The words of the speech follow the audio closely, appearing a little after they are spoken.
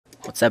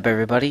What's up,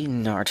 everybody?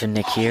 Naruto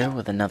Nick here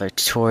with another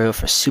tutorial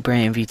for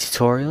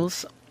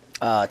SuperAMVTutorials.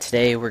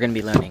 Today we're going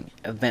to be learning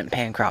Event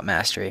Pan Crop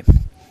Mastery.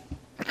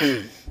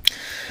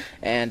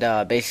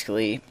 And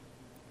basically,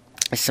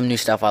 it's some new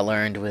stuff I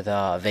learned with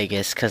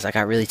Vegas, because I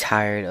got really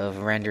tired of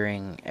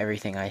rendering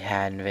everything I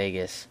had in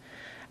Vegas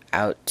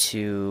out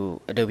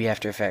to Adobe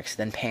After Effects,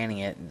 then panning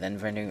it, then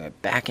rendering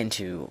it back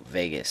into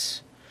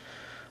Vegas.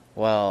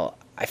 Well,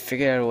 I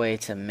figured out a way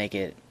to make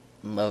it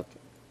look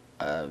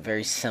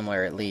very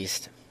similar, at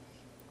least,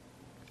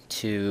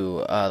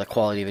 to the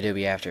quality of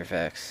Adobe After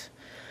Effects.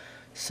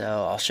 So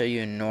I'll show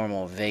you a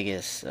normal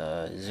Vegas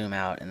zoom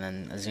out, and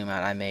then a zoom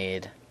out I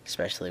made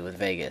especially with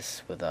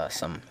Vegas with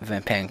some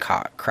event pan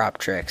crop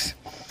tricks.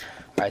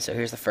 Alright, so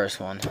here's the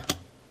first one.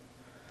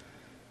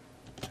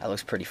 That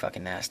looks pretty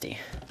fucking nasty.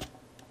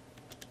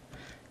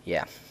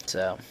 Yeah,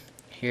 so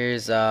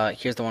here's the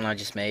one I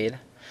just made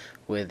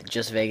with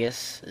just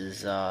Vegas.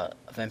 Is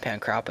event pan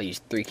crop. I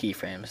used 3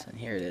 keyframes, and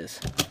here it is.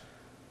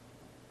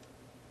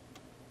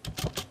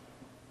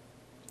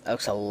 That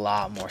looks a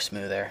lot more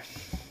smoother.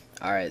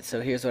 Alright,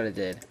 so here's what I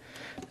did.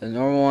 The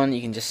normal one,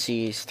 you can just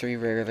see is 3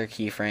 regular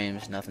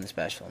keyframes, nothing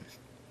special.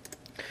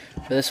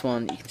 For this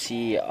one, you can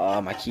see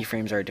my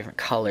keyframes are a different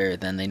color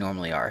than they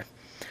normally are.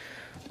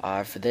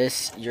 For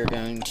this, you're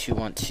going to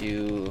want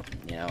to,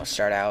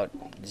 start out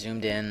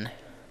zoomed in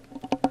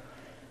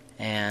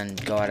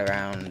and go out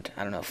around,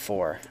 I don't know,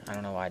 4. I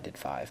don't know why I did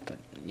 5, but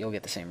you'll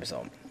get the same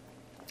result.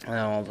 And then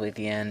all the way at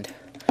the end,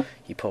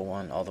 you put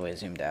one all the way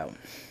zoomed out.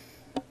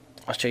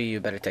 I'll show you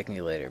a better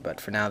technique later,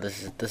 but for now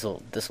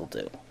this'll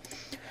do.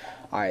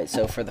 Alright,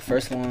 so for the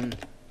first one,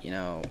 you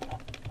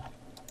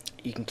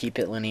can keep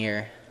it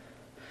linear.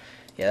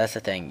 Yeah, that's the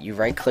thing. You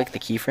right click the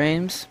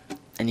keyframes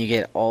and you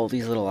get all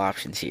these little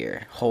options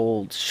here.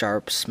 Hold,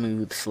 sharp,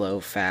 smooth, slow,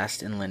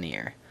 fast, and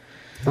linear.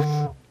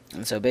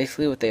 And so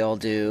basically what they all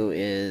do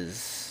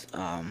is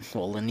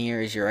well,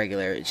 linear is your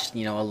regular, it's just,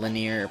 a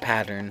linear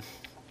pattern,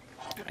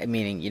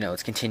 meaning,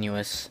 it's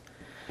continuous,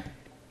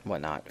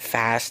 whatnot.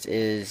 Fast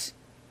is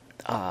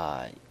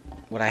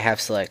what I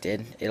have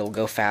selected. It'll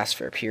go fast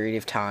for a period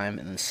of time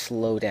and then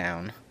slow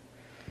down.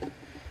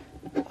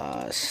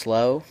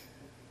 Slow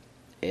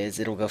is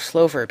it'll go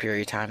slow for a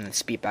period of time and then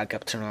speed back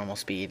up to normal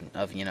speed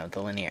of the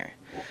linear.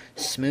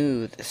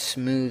 Smooth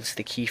smooths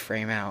the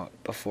keyframe out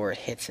before it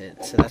hits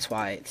it, so that's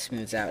why it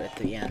smooths out at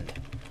the end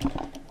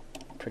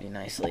pretty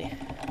nicely,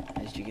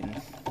 as you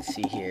can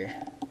see here.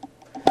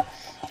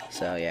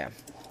 So yeah,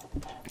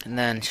 and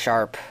then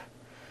sharp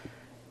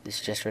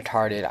is just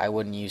retarded. I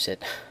wouldn't use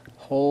it.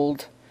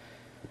 Hold,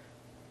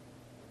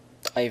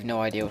 I have no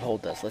idea what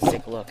hold does. Let's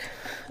take a look.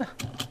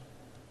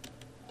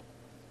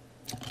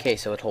 Okay,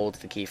 so it holds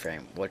the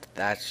keyframe.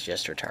 That's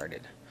just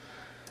retarded.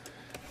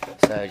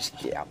 So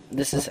yeah,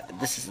 this is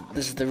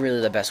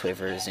really the best way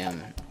for a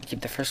zoom.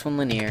 Keep the first one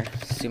linear,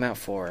 zoom out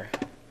 4,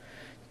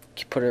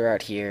 put it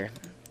out here,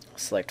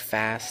 select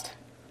fast,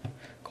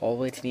 go all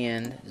the way to the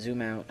end,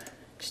 zoom out,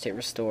 just hit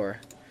restore,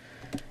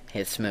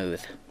 hit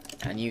smooth,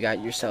 and you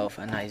got yourself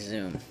a nice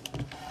zoom.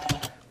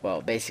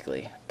 Well,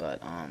 basically,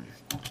 but I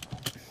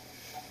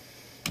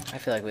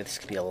feel like this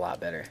could be a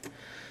lot better.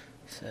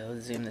 So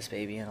let's zoom this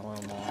baby in a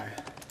little more.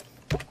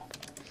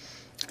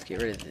 Let's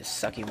get rid of this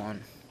sucky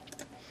one.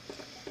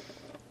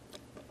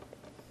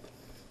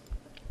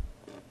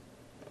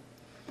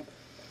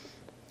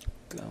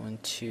 Go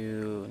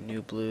into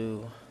new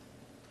blue,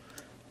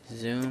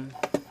 zoom.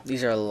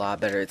 These are a lot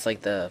better. It's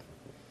like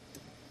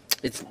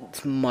it's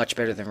much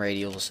better than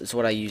radials. It's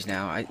what I use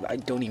now. I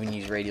don't even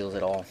use radials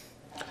at all.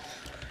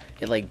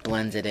 It like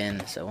blends it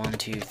in. So 1,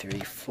 2, 3,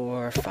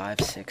 4,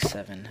 5, 6,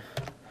 7.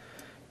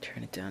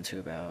 Turn it down to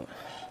about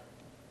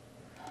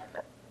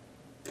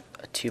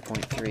a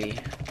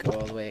 2.3. Go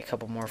all the way a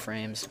couple more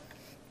frames.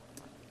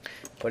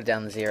 Put it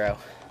down to 0.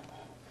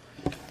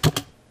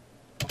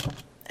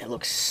 It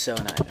looks so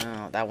nice.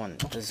 Oh, that one,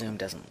 the zoom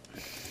doesn't.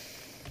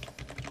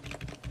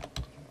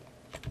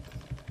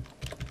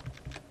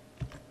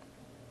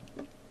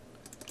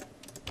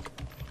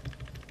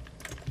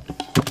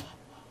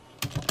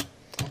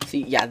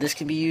 See, yeah, this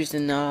can be used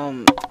in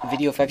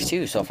video effects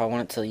too. So if I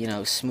want it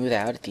to, smooth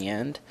out at the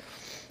end,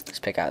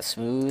 just pick out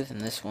smooth. And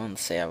this one,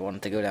 let's say I want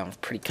it to go down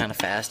pretty kind of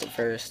fast at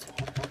first.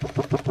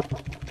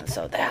 And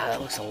so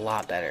that looks a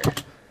lot better.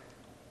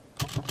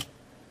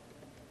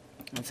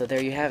 And so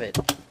there you have it.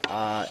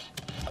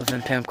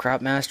 Event Pan Crop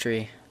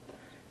Mastery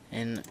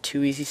in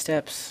 2 easy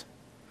steps.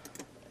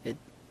 It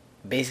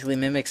basically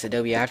mimics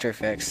Adobe After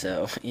Effects,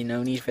 so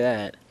no need for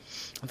that.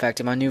 In fact,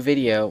 in my new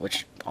video,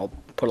 which I'll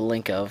put a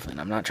link of,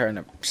 and I'm not trying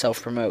to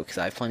self-promote because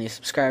I have plenty of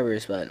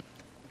subscribers, but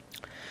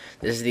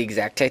this is the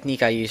exact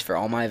technique I use for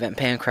all my Event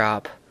Pan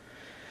Crop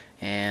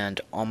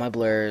and all my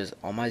blurs,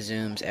 all my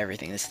zooms,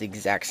 everything. This is the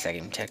exact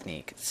same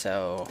technique.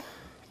 So,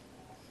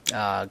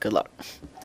 good luck.